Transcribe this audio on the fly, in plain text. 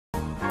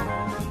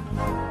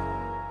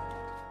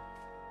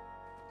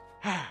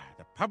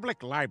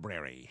public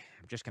library.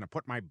 I'm just gonna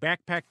put my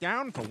backpack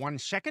down for 1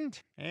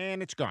 second,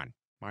 and it's gone.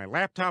 My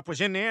laptop was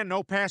in there,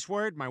 no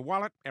password, my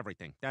wallet,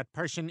 everything. That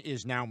person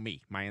is now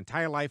me. My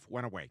entire life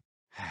went away.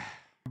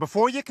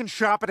 Before you can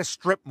shop at a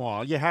strip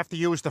mall, you have to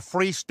use the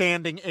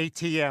freestanding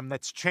ATM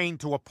that's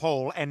chained to a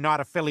pole and not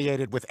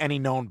affiliated with any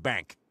known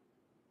bank.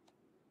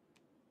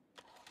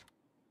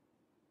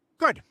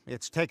 Good.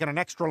 It's taken an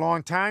extra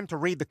long time to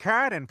read the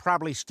card and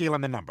probably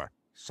stealing the number.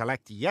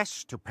 Select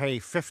yes to pay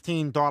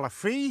 $15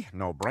 fee.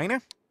 No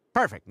brainer.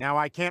 Perfect. Now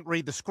I can't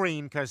read the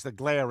screen because the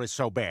glare is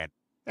so bad.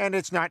 And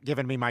it's not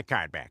giving me my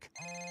card back.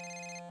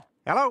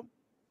 Hello?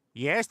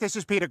 Yes, this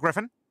is Peter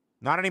Griffin.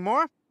 Not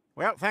anymore?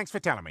 Well, thanks for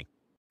telling me.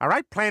 All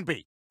right, plan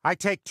B. I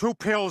take 2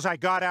 pills I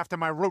got after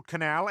my root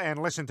canal and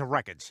listen to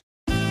records.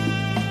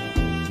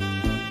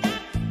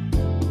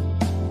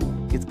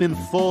 It's been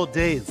 4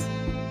 days.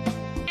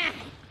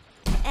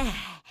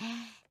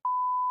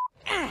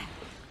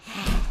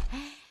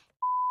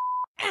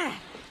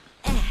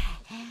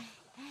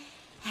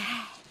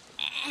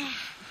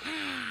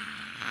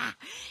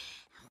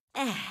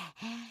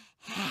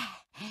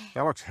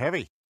 That looks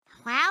heavy.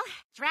 Well,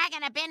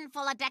 dragging a bin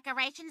full of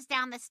decorations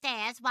down the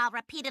stairs while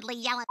repeatedly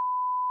yelling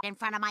in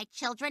front of my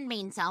children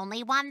means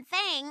only one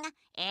thing.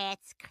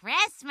 It's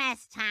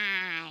Christmas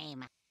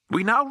time.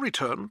 We now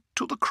return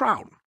to the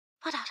crown.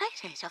 I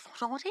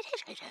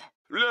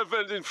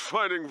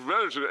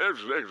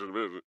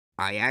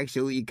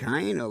actually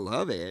kinda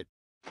love it.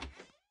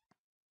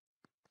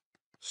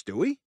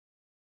 Stewie?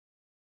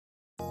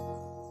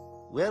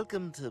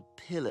 Welcome to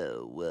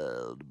Pillow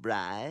World,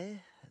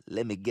 Bri.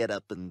 Let me get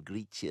up and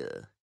greet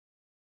you.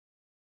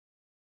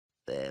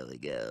 There we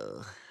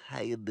go.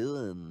 How you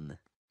doing?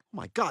 Oh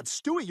my God,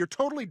 Stewie, you're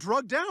totally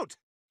drugged out.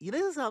 You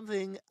know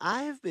something?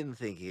 I've been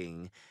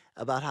thinking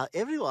about how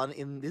everyone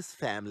in this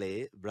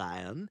family,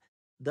 Brian,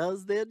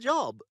 does their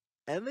job.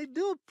 And they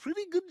do a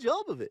pretty good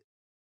job of it.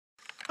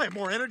 I have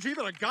more energy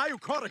than a guy who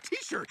caught a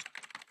t-shirt.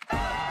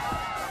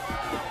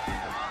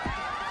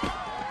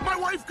 My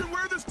wife can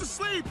wear this to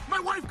sleep! My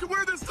wife can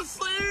wear this to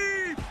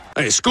sleep!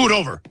 Hey, scoot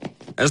over.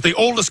 As the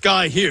oldest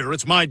guy here,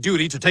 it's my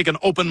duty to take an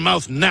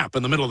open-mouthed nap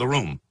in the middle of the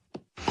room.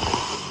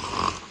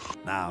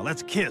 Now,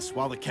 let's kiss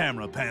while the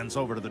camera pans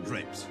over to the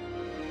drapes.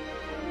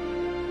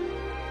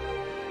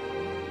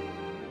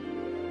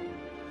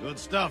 Good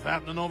stuff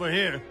happening over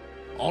here.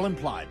 All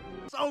implied.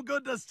 So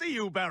good to see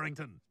you,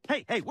 Barrington.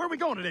 Hey, where are we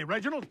going today,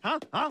 Reginald? Huh?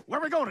 Where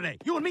are we going today?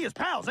 You and me as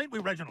pals, ain't we,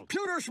 Reginald?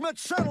 Pewter Schmidt,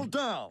 settle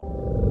down.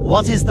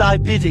 What is thy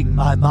bidding,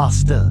 my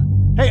master?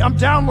 Hey, I'm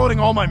downloading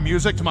all my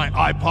music to my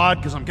iPod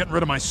because I'm getting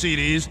rid of my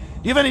CDs. Do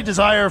you have any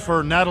desire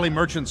for Natalie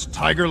Merchant's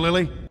Tiger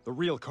Lily? The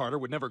real Carter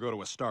would never go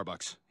to a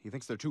Starbucks. He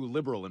thinks they're too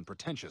liberal and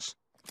pretentious.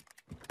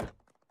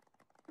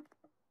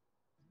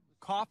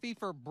 Coffee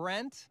for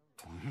Brent?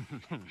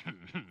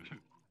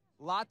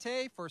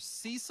 Latte for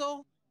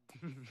Cecil?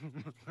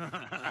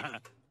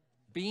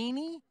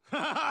 Beanie?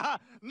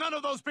 None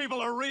of those people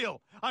are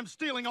real. I'm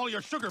stealing all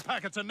your sugar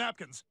packets and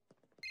napkins.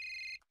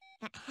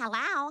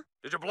 Hello?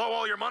 Did you blow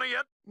all your money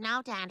yet?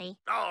 No, Daddy.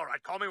 All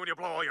right, call me when you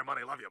blow all your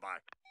money. Love you, bye.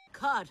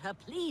 Carter,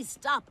 please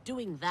stop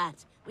doing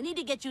that. We need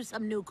to get you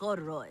some new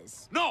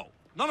corduroys. No!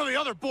 None of the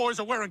other boys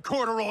are wearing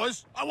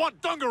corduroys. I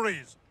want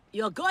dungarees.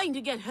 You're going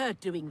to get hurt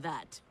doing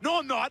that. No,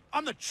 I'm not.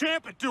 I'm the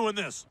champ at doing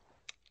this.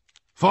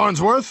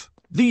 Farnsworth?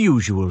 The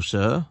usual,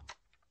 sir.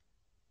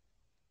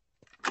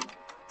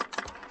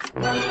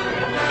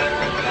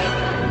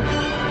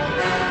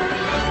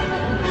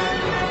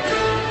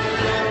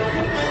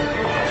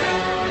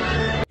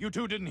 You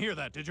two didn't hear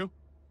that, did you?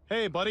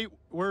 Hey, buddy,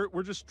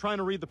 we're just trying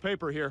to read the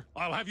paper here.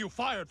 I'll have you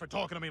fired for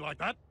talking to me like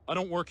that. I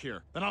don't work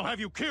here. Then I'll have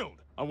you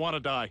killed. I want to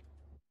die.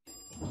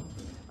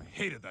 I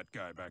hated that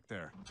guy back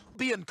there.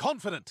 Being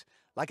confident,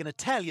 like an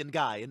Italian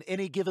guy in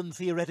any given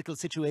theoretical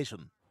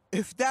situation.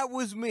 If that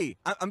was me,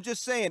 I'm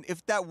just saying,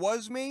 if that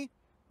was me,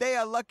 they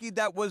are lucky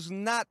that was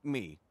not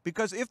me.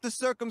 Because if the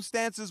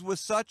circumstances were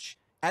such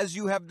as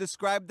you have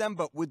described them,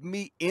 but with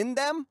me in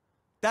them,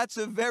 that's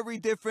a very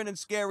different and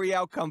scary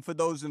outcome for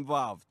those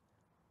involved.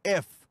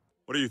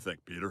 What do you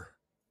think, Peter?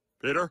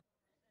 Peter?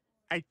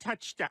 I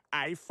touched the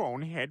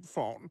iPhone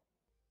headphone.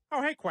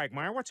 Oh, hey,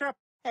 Quagmire, what's up?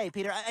 Hey,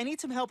 Peter, I need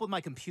some help with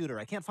my computer.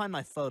 I can't find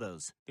my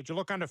photos. Did you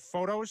look under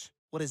Photos?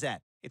 What is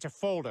that? It's a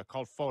folder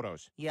called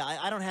Photos. Yeah,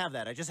 I don't have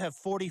that. I just have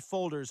 40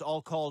 folders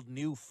all called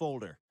New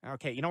Folder.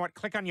 Okay, you know what?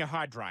 Click on your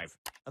hard drive.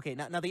 Okay,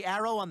 now the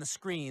arrow on the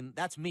screen,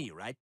 that's me,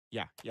 right?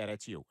 Yeah,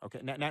 that's you.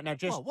 Okay, now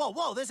just...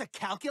 Whoa, there's a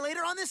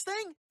calculator on this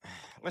thing?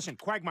 Listen,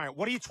 Quagmire,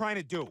 what are you trying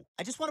to do?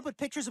 I just want to put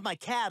pictures of my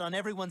cat on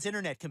everyone's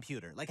internet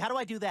computer. Like, how do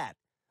I do that?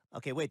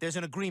 Okay, wait, there's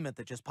an agreement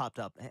that just popped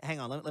up. Hang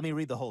on, let me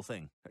read the whole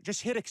thing.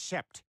 Just hit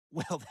accept.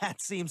 Well,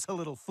 that seems a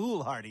little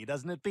foolhardy,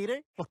 doesn't it,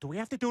 Peter? Look, do we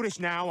have to do this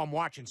now? I'm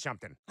watching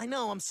something. I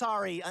know, I'm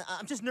sorry.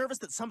 I'm just nervous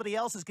that somebody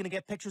else is going to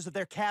get pictures of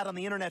their cat on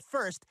the internet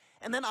first,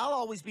 and then I'll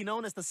always be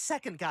known as the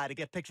second guy to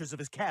get pictures of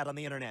his cat on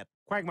the internet.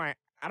 Quagmire,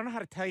 I don't know how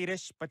to tell you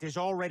this, but there's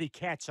already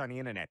cats on the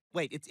internet.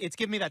 Wait, it's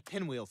giving me that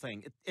pinwheel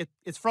thing.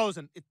 It's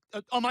frozen.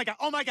 Oh my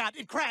god,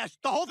 it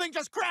crashed. The whole thing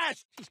just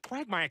crashed. Jeez,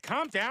 Quagmire,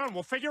 calm down.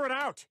 We'll figure it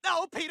out.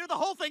 No, Peter, the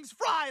whole thing's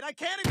fried. I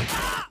can't even.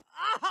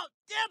 Oh,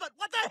 damn it!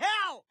 What the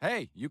hell?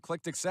 Hey, you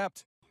clicked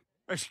accept.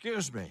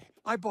 Excuse me.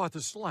 I bought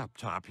this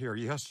laptop here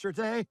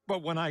yesterday,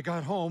 but when I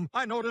got home,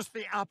 I noticed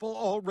the apple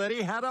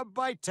already had a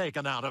bite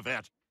taken out of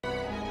it.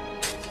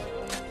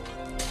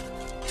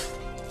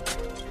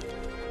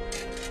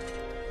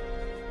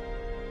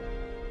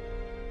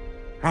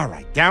 All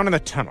right, down in the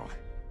tunnel.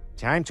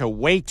 Time to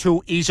way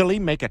too easily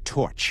make a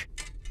torch.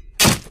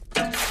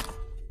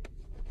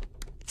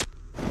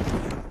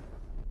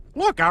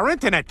 Look, our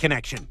internet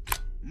connection.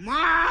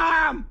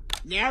 Mom!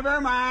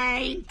 Never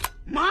mind!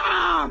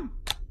 Mom!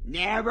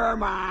 Never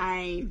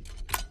mind!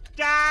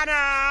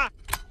 Donna!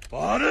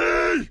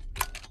 Buddy!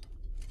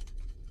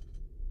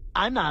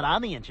 I'm not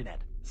on the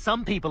internet.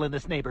 Some people in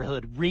this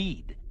neighborhood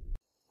read.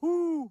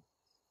 Whom?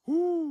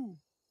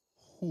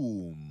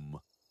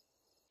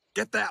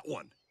 Get that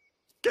one.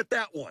 Get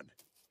that one.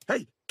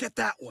 Hey, get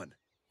that one.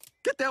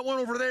 Get that one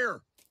over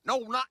there.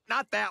 No,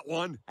 not that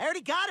one. I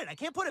already got it. I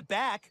can't put it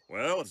back.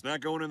 Well, it's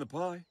not going in the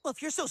pie. Well,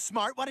 if you're so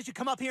smart, why don't you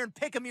come up here and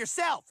pick them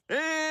yourself?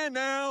 And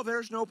now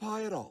there's no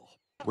pie at all.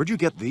 Where'd you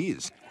get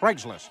these?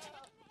 Craigslist.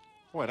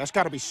 Boy, that's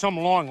got to be some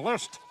long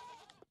list.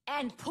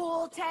 And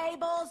pool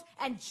tables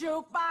and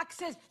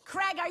jukeboxes.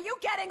 Craig, are you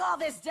getting all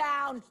this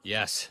down?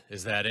 Yes,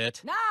 is that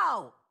it?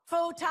 No!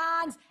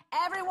 Futons,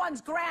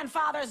 everyone's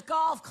grandfather's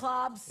golf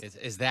clubs.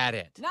 Is that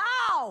it?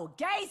 No!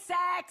 Gay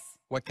sex!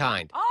 What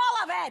kind?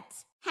 All of it!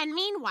 And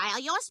meanwhile,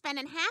 you're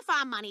spending half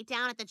our money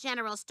down at the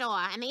general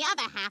store and the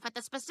other half at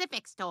the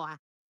specific store.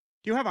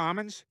 Do you have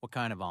almonds? What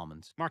kind of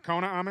almonds?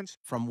 Marcona almonds?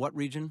 From what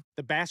region?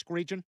 The Basque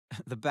region?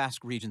 The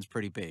Basque region's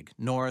pretty big.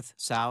 North,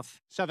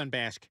 south? Southern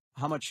Basque.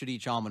 How much should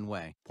each almond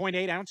weigh?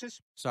 0.8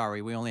 ounces?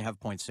 Sorry, we only have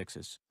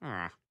 0.6s.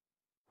 Ah.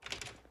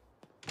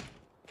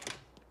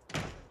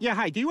 Yeah,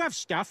 hi, do you have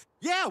stuff?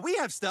 Yeah, we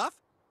have stuff.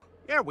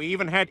 Yeah, we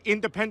even had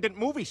independent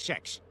movie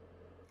sex.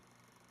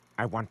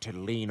 I want to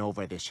lean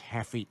over this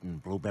half-eaten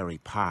blueberry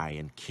pie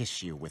and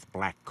kiss you with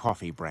black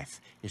coffee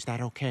breath. Is that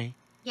okay?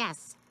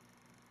 Yes.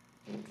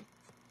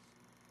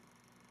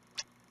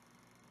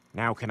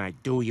 Now can I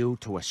do you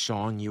to a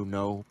song you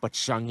know, but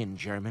sung in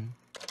German?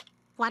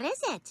 What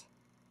is it?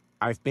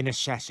 I've been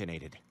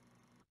assassinated.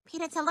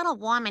 Pete, it's a little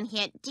warm in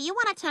here. Do you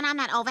want to turn on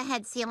that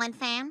overhead ceiling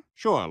fan?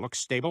 Sure, looks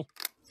stable.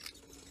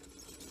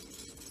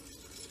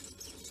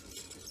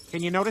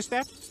 Can you notice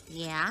that?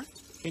 Yeah.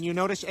 Can you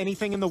notice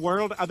anything in the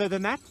world other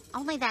than that?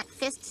 Only that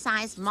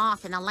fist-sized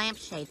moth in a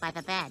lampshade by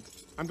the bed.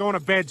 I'm going to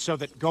bed so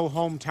that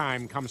go-home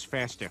time comes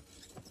faster.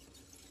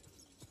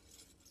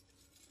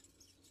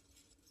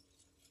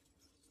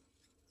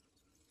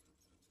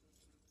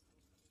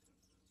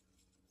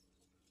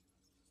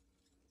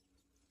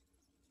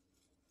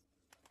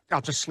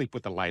 I'll just sleep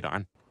with the light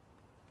on.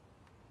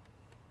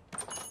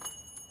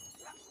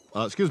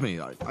 Excuse me,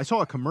 I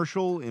saw a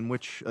commercial in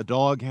which a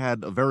dog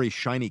had a very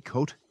shiny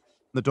coat.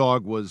 The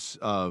dog was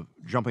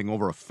jumping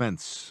over a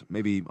fence,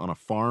 maybe on a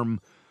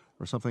farm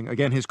or something.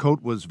 Again, his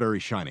coat was very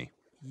shiny.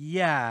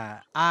 Yeah,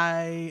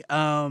 I,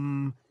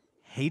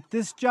 hate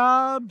this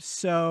job,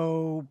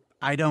 so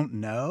I don't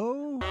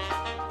know.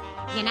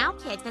 You know,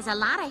 kids, there's a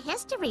lot of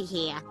history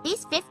here.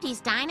 These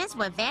 50s diners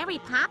were very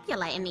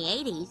popular in the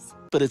 80s.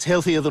 But it's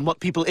healthier than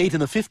what people ate in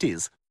the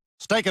 50s.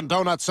 Steak and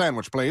donut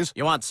sandwich, please.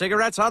 You want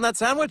cigarettes on that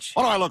sandwich?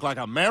 What do I look like,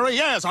 a Mary?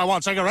 Yes, I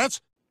want cigarettes.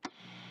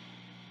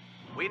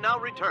 We now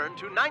return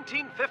to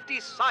 1950s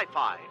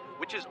sci-fi,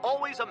 which is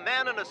always a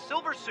man in a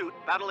silver suit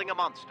battling a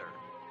monster.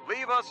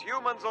 Leave us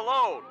humans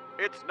alone.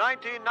 It's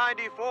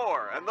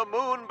 1994, and the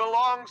moon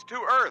belongs to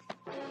Earth.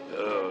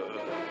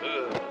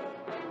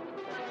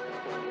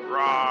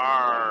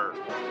 Rawr.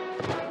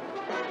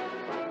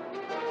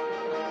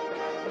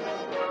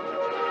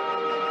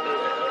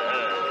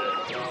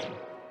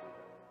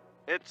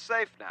 It's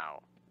safe now.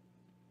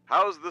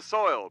 How's the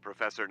soil,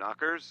 Professor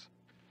Knockers?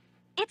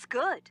 It's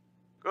good.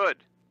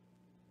 Good.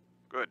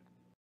 Good.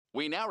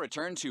 We now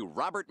return to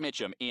Robert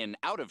Mitchum in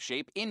Out of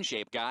Shape, In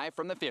Shape Guy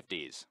from the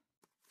 50s.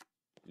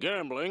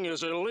 Gambling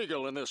is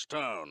illegal in this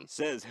town.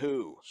 Says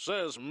who?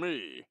 Says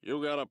me.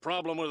 You got a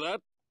problem with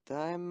that?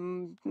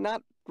 I'm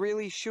not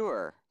really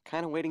sure.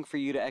 Kind of waiting for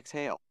you to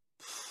exhale.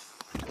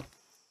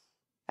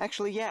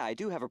 Actually, yeah, I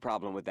do have a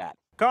problem with that.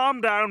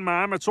 Calm down,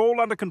 ma'am. It's all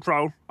under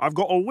control. I've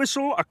got a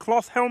whistle, a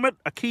cloth helmet,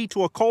 a key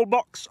to a coal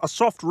box, a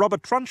soft rubber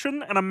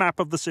truncheon, and a map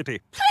of the city.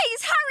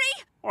 Please,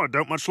 hurry! I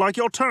don't much like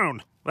your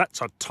tone.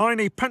 That's a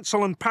tiny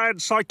pencil and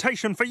pad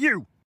citation for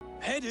you.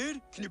 Hey, dude,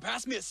 can you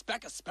pass me a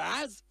speck of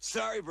spaz?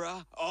 Sorry,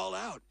 brah, all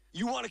out.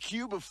 You want a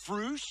cube of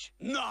fruche?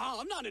 No,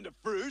 I'm not into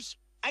fruche.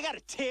 I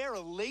gotta tear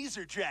a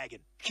laser dragon.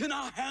 Can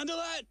I handle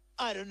that?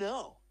 I don't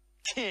know.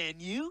 Can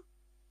you?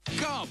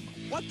 Come!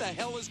 What the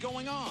hell is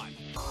going on?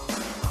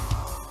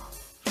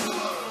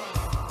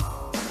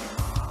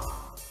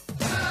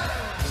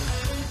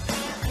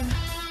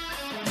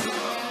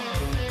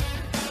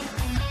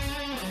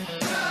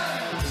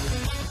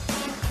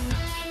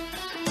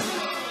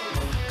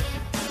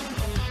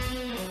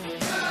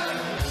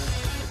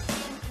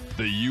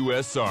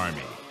 U.S.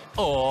 Army.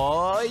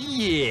 Oh,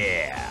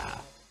 yeah!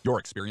 Your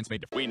experience may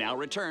differ. We now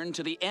return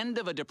to the end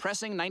of a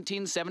depressing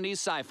 1970s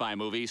sci-fi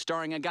movie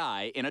starring a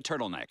guy in a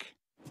turtleneck.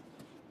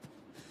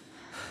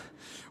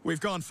 We've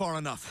gone far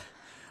enough.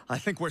 I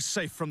think we're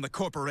safe from the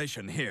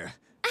corporation here.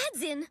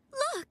 Adzin,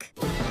 look!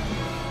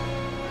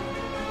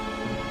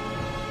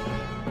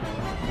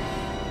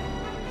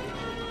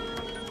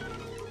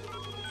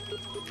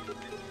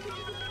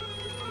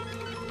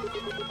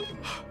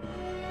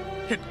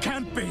 It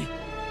can't be!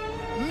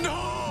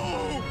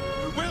 No!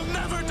 We'll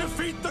never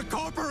defeat the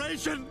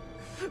corporation!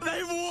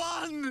 They've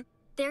won!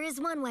 There is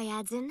one way,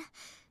 Adzin.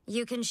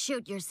 You can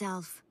shoot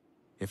yourself.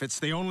 If it's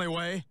the only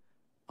way,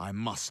 I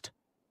must.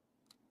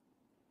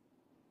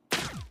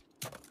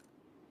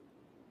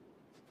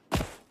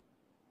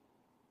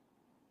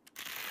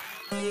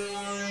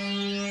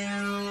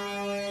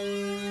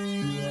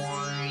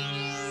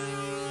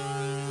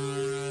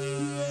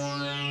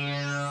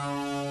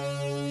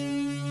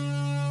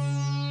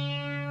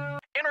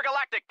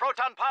 Intergalactic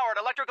proton-powered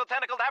electrical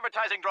tentacled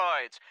advertising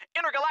droids.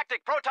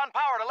 Intergalactic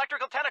proton-powered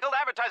electrical tentacled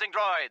advertising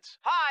droids.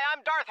 Hi,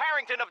 I'm Darth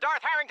Harrington of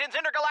Darth Harrington's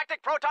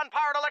Intergalactic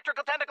proton-powered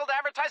electrical tentacled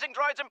advertising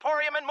droids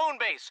Emporium and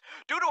Moonbase.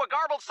 Due to a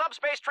garbled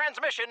subspace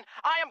transmission,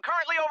 I am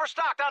currently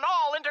overstocked on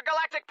all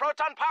intergalactic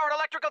proton-powered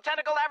electrical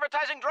tentacled